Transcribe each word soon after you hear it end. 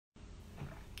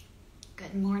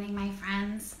Good morning, my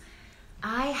friends.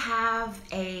 I have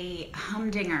a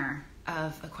humdinger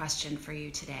of a question for you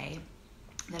today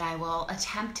that I will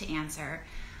attempt to answer.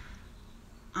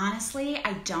 Honestly,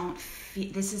 I don't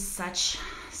feel this is such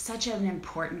an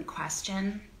important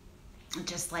question. It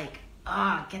just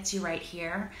gets you right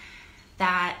here,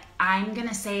 that I'm going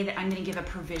to say that I'm going to give a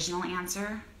provisional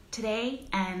answer today,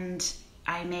 and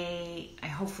I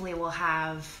hopefully will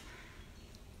have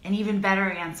an even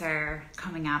better answer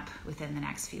coming up within the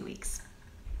next few weeks.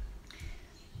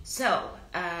 So,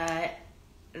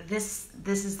 this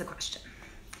is the question.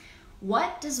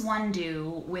 What does one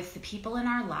do with the people in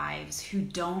our lives who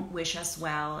don't wish us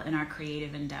well in our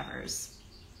creative endeavors,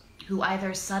 who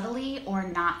either subtly or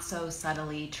not so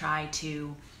subtly try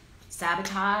to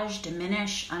sabotage,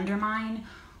 diminish, undermine,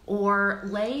 or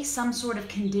lay some sort of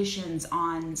conditions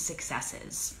on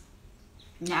successes?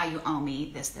 Now you owe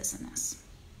me this, this, and this.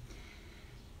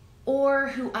 Or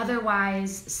who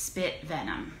otherwise spit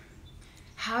venom.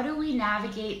 How do we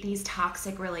navigate these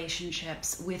toxic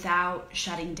relationships without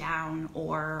shutting down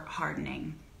or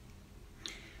hardening?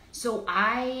 So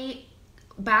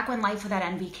back when Life Without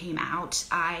Envy came out,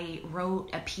 I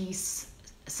wrote a piece,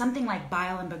 something like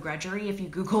Bile and Begrudgery. If you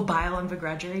Google Bile and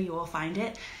Begrudgery, you will find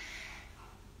it.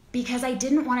 Because I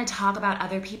didn't want to talk about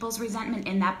other people's resentment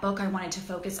in that book. I wanted to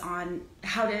focus on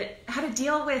how to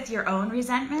deal with your own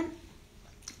resentment.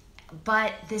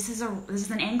 But this is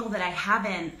an angle that I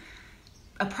haven't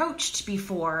approached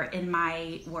before in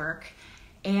my work.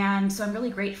 And so I'm really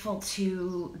grateful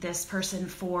to this person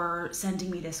for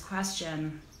sending me this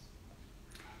question.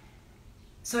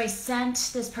 So I sent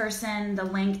this person the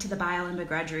link to the Bile and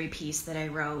Begrudgery piece that I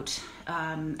wrote.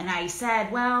 And I said,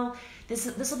 well, this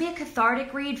will be a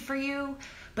cathartic read for you,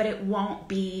 but it won't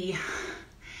be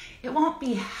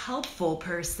helpful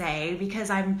per se, because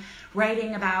I'm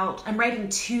writing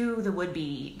to the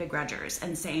would-be begrudgers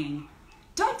and saying,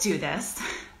 don't do this.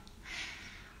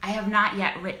 I have not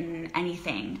yet written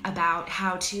anything about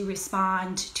how to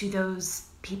respond to those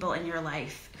people in your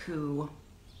life who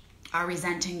are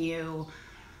resenting you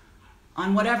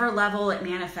on whatever level it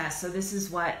manifests. So this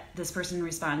is what this person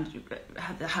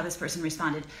how this person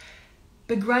responded.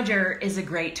 Begrudger is a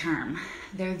great term.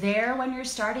 They're there when you're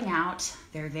starting out.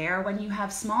 They're there when you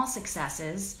have small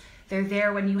successes. They're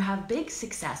there when you have big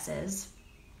successes.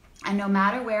 And no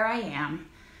matter where I am,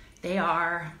 they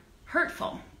are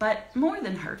hurtful, but more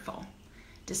than hurtful.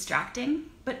 Distracting,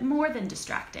 but more than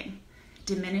distracting.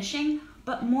 Diminishing,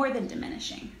 but more than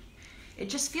diminishing. It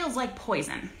just feels like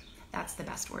poison. That's the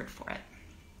best word for it.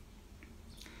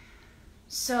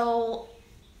 So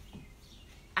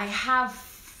I have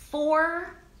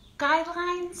 4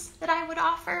 guidelines that I would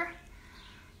offer.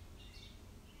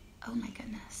 Oh my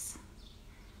goodness.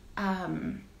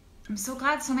 I'm so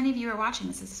glad so many of you are watching.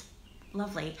 This is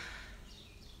lovely.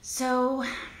 So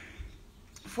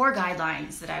 4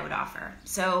 guidelines that I would offer.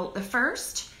 So the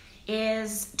first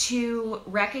is to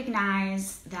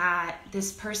recognize that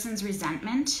this person's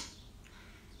resentment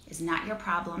is not your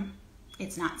problem.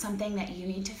 It's not something that you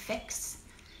need to fix.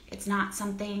 It's not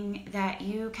something that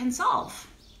you can solve.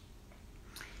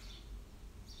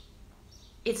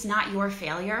 It's not your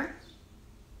failure.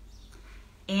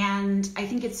 And I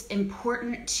think it's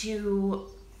important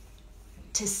to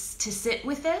sit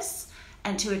with this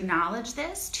and to acknowledge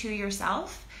this to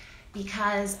yourself,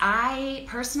 because I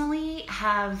personally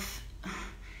have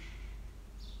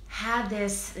had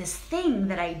this thing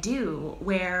that I do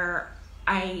where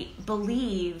I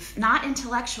believe, not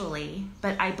intellectually,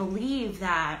 but I believe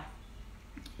that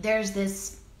there's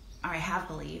this, or I have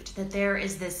believed that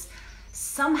there's this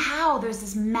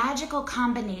magical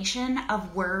combination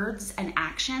of words and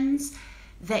actions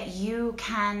that you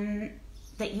can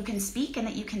speak and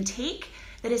that you can take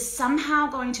that is somehow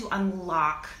going to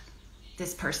unlock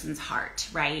this person's heart,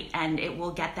 right? And it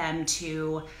will get them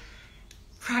to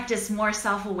practice more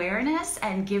self-awareness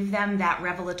and give them that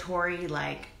revelatory,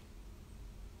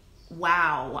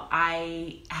 wow,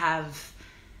 I have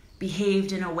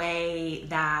behaved in a way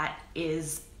that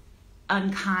is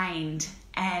unkind,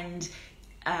 and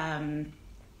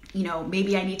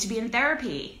maybe I need to be in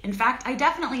therapy. In fact, I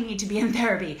definitely need to be in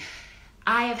therapy.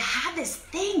 I have had this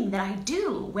thing that I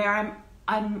do where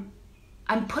I'm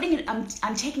taking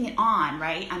it on,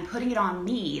 right? I'm putting it on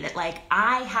me, that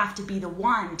I have to be the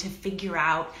one to figure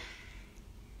out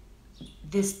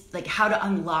this, how to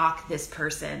unlock this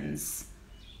person's,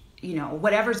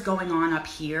 whatever's going on up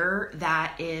here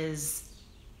that is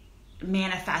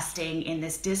manifesting in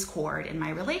this discord in my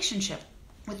relationship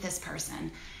with this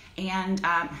person. And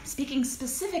speaking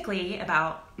specifically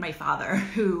about my father,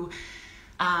 who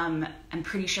I'm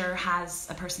pretty sure has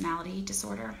a personality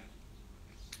disorder.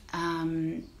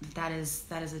 That is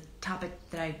a topic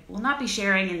that I will not be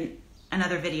sharing in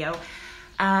another video.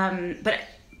 But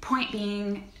point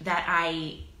being that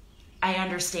I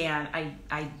understand,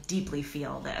 I deeply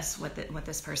feel this, what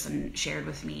this person shared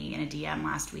with me in a DM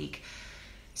last week.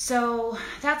 So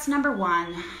that's number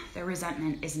one. The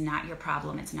resentment is not your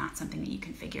problem. It's not something that you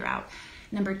can figure out.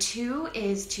 Number two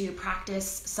is to practice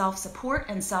self-support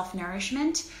and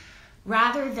self-nourishment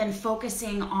rather than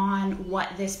focusing on what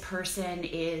this person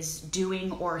is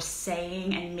doing or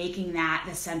saying and making that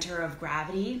the center of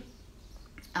gravity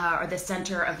or the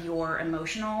center of your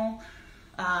emotional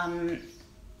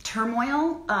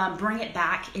turmoil. Bring it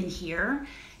back in here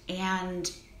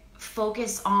and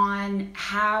focus on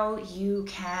how you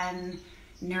can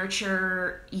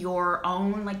nurture your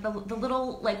own, like the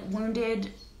little like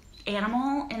wounded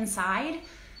animal inside.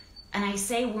 And I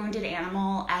say wounded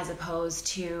animal as opposed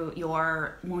to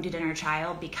your wounded inner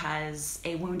child, because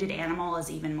a wounded animal is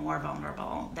even more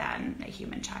vulnerable than a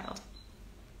human child.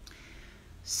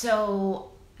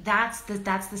 So that's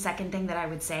the second thing that I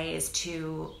would say, is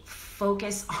to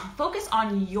focus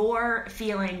on your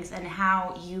feelings and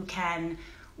how you can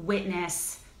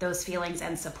witness those feelings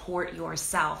and support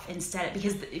yourself instead,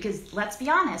 because let's be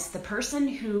honest, the person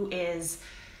who is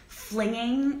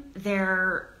flinging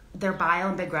their bile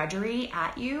and begrudgery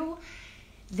at you,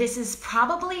 this is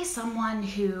probably someone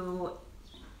who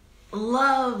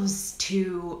loves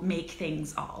to make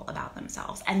things all about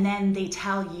themselves, and then they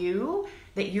tell you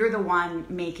that you're the one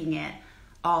making it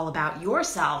all about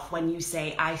yourself when you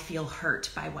say, I feel hurt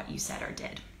by what you said or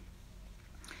did.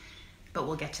 But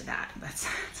we'll get to that. That's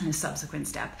a subsequent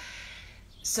step.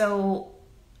 So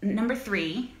number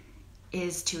three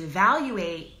is to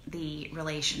evaluate the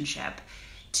relationship,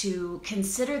 to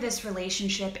consider this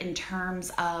relationship in terms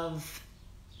of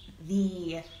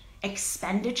the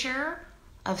expenditure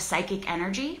of psychic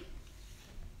energy.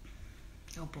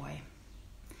 Oh boy.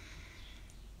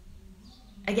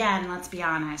 Again, let's be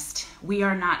honest. We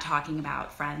are not talking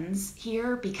about friends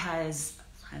here because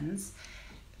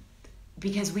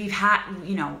we've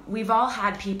all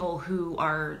had people who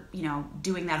are,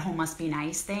 doing that whole must be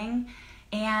nice thing.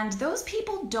 And those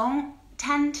people don't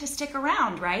tend to stick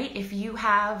around, right? If you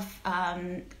have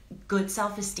good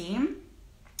self-esteem,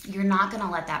 you're not going to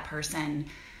let that person,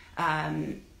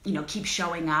 keep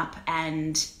showing up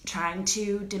and trying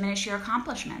to diminish your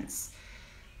accomplishments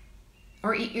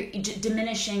or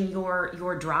diminishing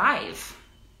your drive,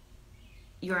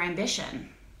 your ambition,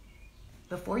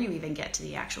 before you even get to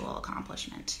the actual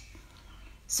accomplishment.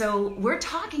 So we're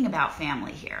talking about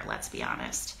family here, let's be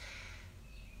honest.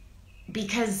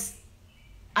 Because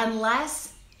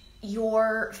unless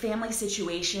your family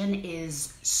situation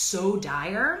is so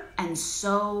dire and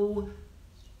so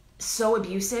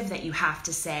abusive that you have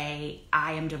to say,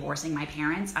 I am divorcing my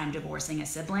parents, I'm divorcing a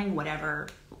sibling, whatever,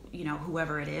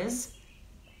 whoever it is.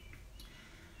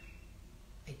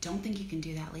 I don't think you can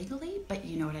do that legally, but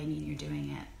you know what I mean, you're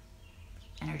doing it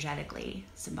energetically,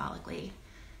 symbolically.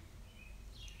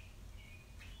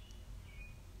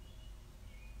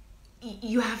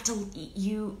 You have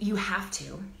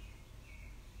to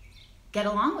get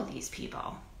along with these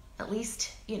people, at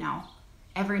least,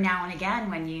 every now and again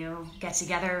when you get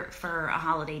together for a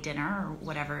holiday dinner or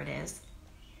whatever it is.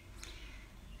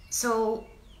 So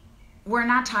we're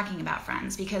not talking about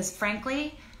friends, because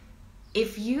frankly,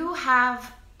 if you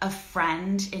have a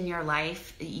friend in your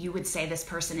life, you would say this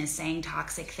person is saying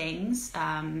toxic things.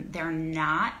 They're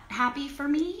not happy for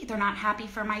me. They're not happy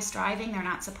for my striving. They're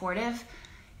not supportive.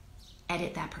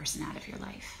 Edit that person out of your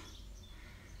life.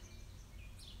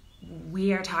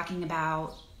 We are talking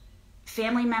about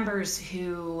family members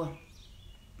who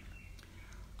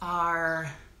are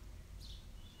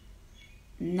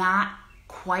not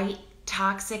quite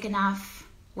toxic enough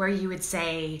where you would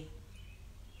say,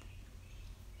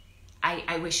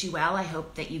 I wish you well. I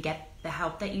hope that you get the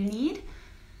help that you need.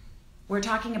 We're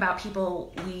talking about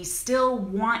people we still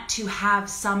want to have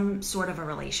some sort of a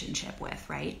relationship with,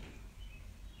 right?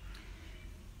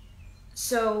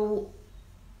 So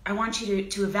I want you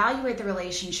to evaluate the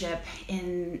relationship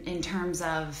in terms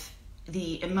of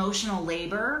the emotional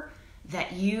labor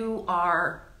that you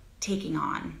are taking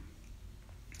on.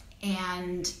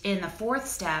 And in the fourth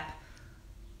step,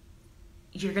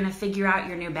 you're going to figure out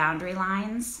your new boundary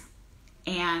lines,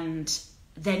 and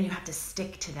then you have to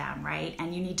stick to them, right?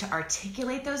 And you need to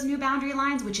articulate those new boundary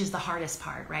lines, which is the hardest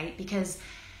part, right? Because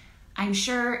I'm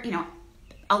sure,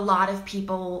 a lot of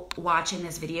people watching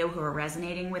this video who are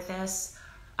resonating with this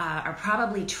are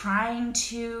probably trying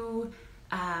to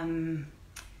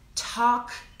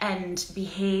talk and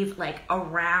behave like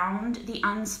around the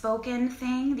unspoken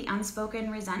thing, the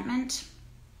unspoken resentment,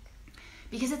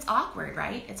 because it's awkward,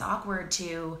 right? It's awkward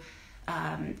to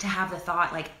have the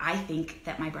thought, like, I think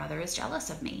that my brother is jealous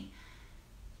of me.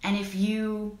 And if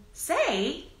you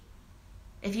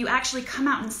actually come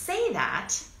out and say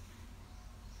that,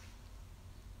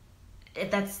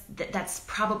 that's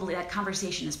probably, that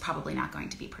conversation is probably not going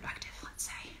to be productive, let's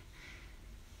say.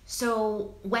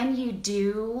 So when you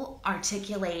do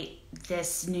articulate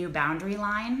this new boundary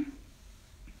line,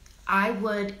 I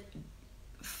would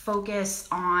focus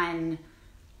on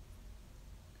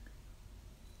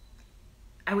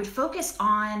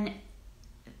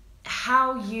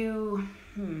how you,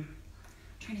 I'm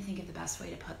trying to think of the best way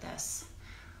to put this.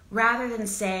 Rather than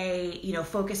say,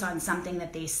 focus on something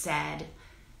that they said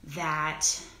that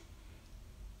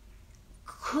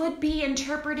could be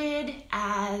interpreted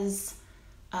as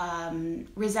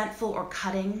resentful or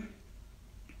cutting,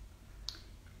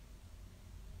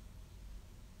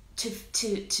 to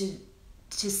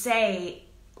say,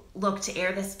 look, to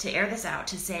air this out,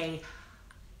 to say,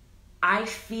 I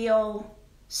feel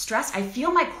stressed. I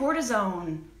feel my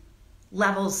cortisone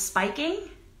levels spiking,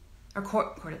 or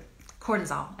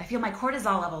cortisol. I feel my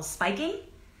cortisol levels spiking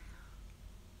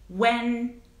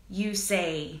when you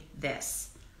say this.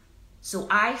 So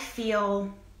I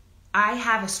feel I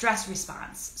have a stress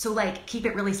response. So, like, keep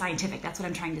it really scientific. That's what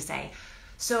I'm trying to say.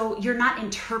 So you're not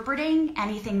interpreting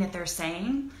anything that they're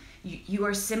saying. You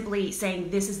are simply saying,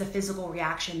 this is the physical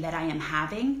reaction that I am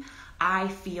having. I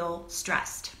feel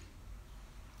stressed.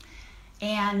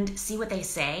 And see what they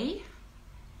say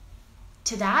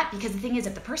to that. Because the thing is,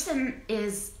 if the person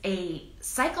is a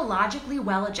psychologically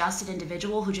well-adjusted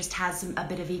individual who just has a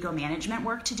bit of ego management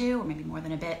work to do, or maybe more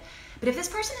than a bit, but if this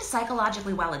person is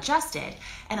psychologically well-adjusted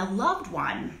and a loved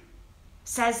one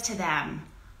says to them,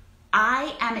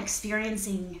 I am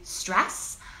experiencing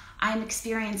stress, I'm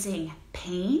experiencing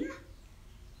pain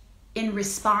in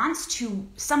response to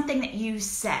something that you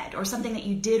said or something that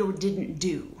you did or didn't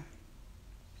do,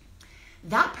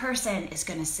 that person is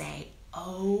going to say,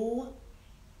 oh,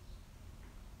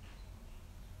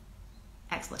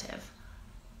 expletive,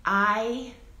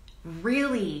 I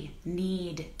really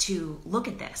need to look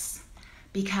at this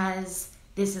because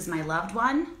this is my loved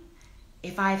one.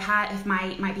 If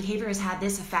my behavior has had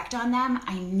this effect on them,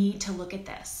 I need to look at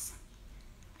this.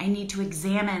 I need to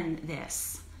examine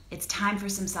this. It's time for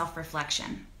some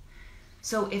self-reflection.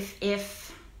 So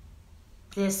if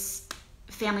this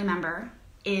family member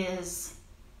is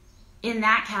in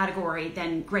that category,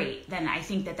 then great. Then I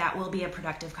think that will be a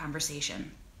productive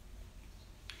conversation.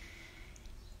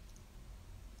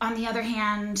 On the other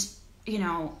hand,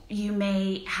 you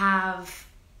may have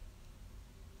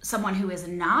someone who is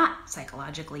not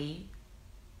psychologically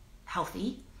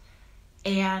healthy,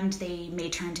 and they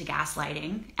may turn to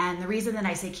gaslighting. And the reason that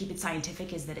I say keep it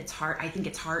scientific is that it's hard. I think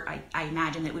it's hard. I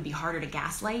imagine that it would be harder to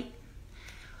gaslight.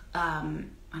 I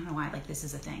don't know why, like, this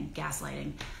is a thing,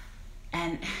 gaslighting.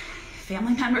 And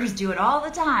family members do it all the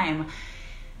time.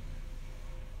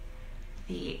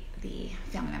 The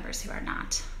family members who are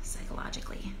not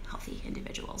psychologically healthy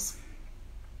individuals.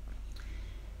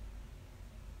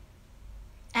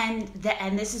 And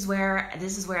this is where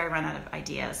I run out of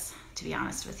ideas, to be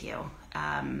honest with you.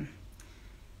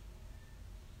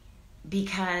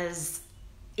 Because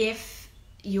if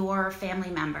your family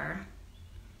member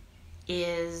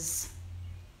is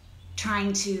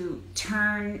trying to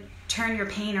turn your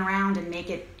pain around and make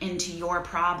it into your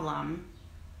problem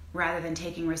rather than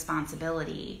taking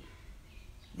responsibility,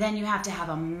 then you have to have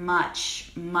a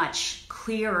much, much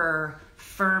clearer,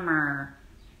 firmer,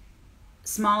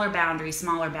 smaller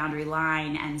boundary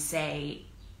line and say,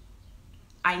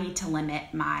 I need to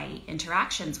limit my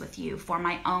interactions with you for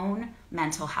my own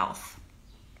mental health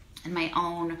and my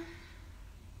own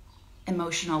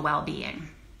emotional well-being.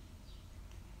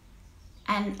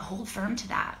 And hold firm to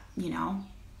that,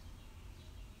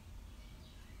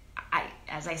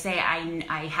 As I say,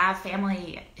 I have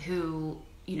family who,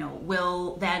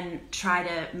 will then try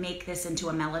to make this into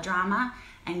a melodrama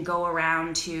and go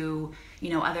around to,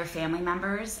 other family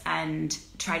members and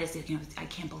try to say, I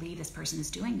can't believe this person is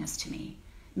doing this to me,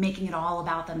 making it all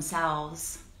about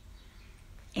themselves.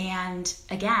 And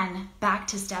again, back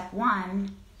to step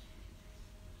one,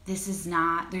 there's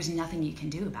nothing you can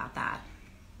do about that.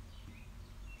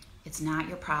 It's not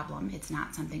your problem. It's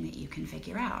not something that you can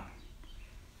figure out.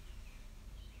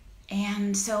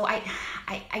 And so I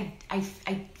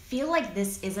feel like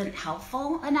this isn't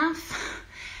helpful enough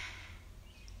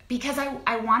because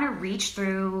I want to reach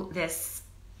through this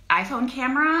iPhone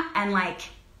camera and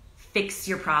fix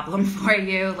your problem for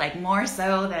you, more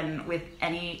so than with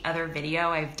any other video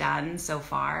I've done so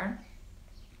far.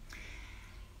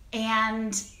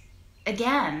 And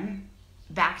again,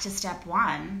 back to step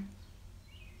one.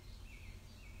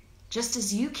 Just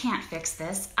as you can't fix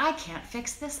this, I can't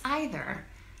fix this either.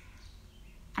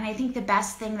 And I think the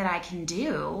best thing that I can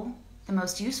do, the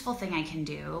most useful thing I can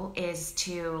do, is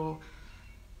to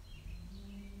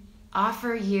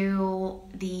offer you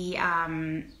the,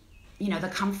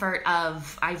 the comfort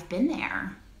of, I've been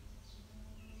there.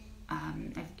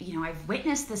 I've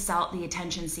witnessed the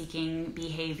attention-seeking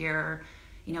behavior,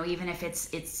 even if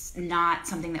it's not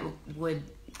something that would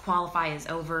qualify as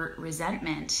overt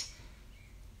resentment.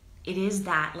 It is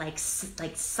that like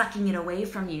sucking it away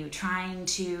from you, trying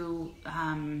to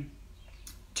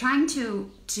keep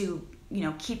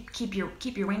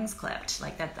your wings clipped,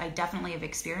 like that. I definitely have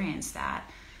experienced that.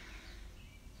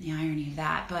 The irony of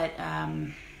that, but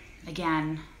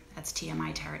again, that's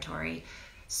TMI territory.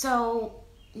 So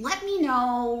let me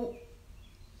know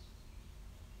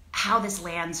how this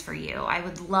lands for you. I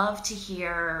would love to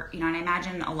hear, and I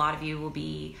imagine a lot of you will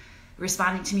be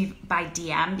responding to me by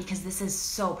DM because this is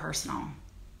so personal.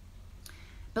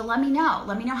 But let me know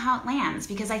how it lands,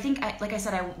 because I think, like I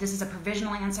said, this is a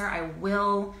provisional answer. I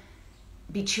will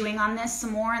be chewing on this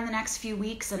some more in the next few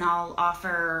weeks, and I'll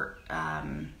offer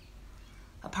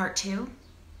a part 2.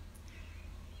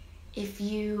 If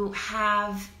you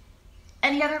have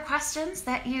any other questions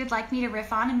that you'd like me to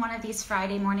riff on in one of these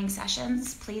Friday morning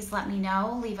sessions, please let me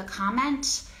know. Leave a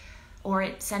comment or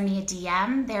send me a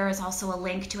DM. There is also a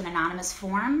link to an anonymous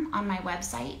form on my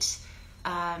website.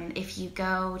 If you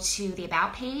go to the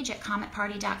About page at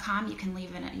cometparty.com,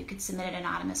 you could submit an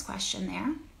anonymous question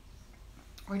there,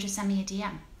 or just send me a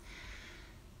DM.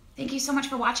 Thank you so much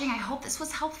for watching. I hope this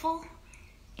was helpful,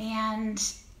 and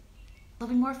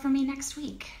there'll be more from me next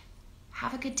week.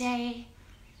 Have a good day.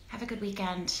 Have a good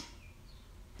weekend,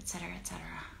 etc., etc.